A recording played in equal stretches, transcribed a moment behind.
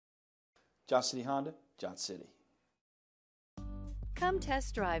Johnson City Honda, Johnson City. Come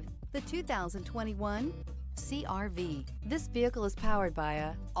test drive the 2021 CR-V. This vehicle is powered by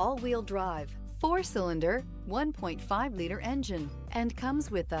a all-wheel drive, 4-cylinder, 1.5-liter engine and comes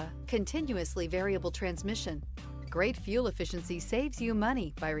with a continuously variable transmission. Great fuel efficiency saves you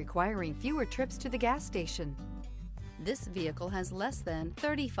money by requiring fewer trips to the gas station. This vehicle has less than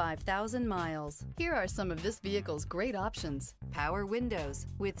 35,000 miles. Here are some of this vehicle's great options: power windows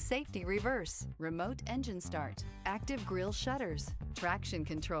with safety reverse, remote engine start, active grille shutters, traction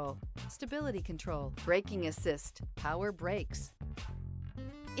control, stability control, braking assist, power brakes.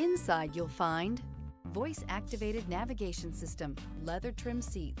 Inside you'll find voice-activated navigation system, leather trim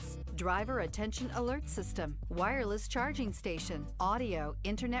seats, driver attention alert system, wireless charging station, audio,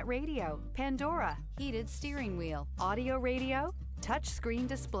 internet radio, Pandora, heated steering wheel, audio radio, touch screen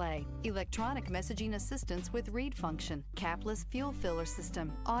display, electronic messaging assistance with read function, capless fuel filler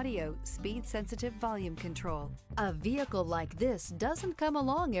system, audio, speed-sensitive volume control. A vehicle like this doesn't come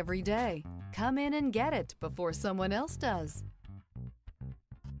along every day. Come in and get it before someone else does.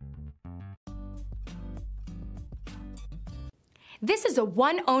 This is a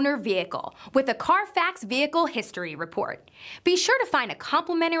one-owner vehicle with a Carfax Vehicle History Report. Be sure to find a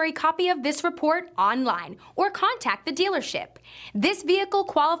complimentary copy of this report online or contact the dealership. This vehicle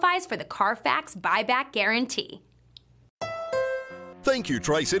qualifies for the Carfax Buyback Guarantee. Thank you,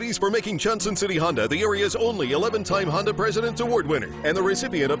 Tri-Cities, for making Johnson City Honda the area's only 11-time Honda President's Award winner and the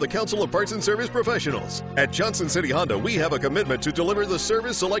recipient of the Council of Parts and Service Professionals. At Johnson City Honda, we have a commitment to deliver the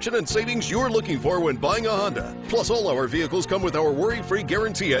service, selection, and savings you're looking for when buying a Honda. Plus, all our vehicles come with our worry-free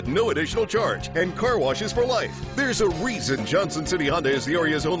guarantee at no additional charge and car washes for life. There's a reason Johnson City Honda is the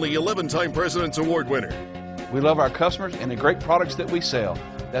area's only 11-time President's Award winner. We love our customers and the great products that we sell.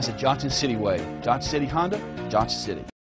 That's the Johnson City way. Johnson City Honda, Johnson City.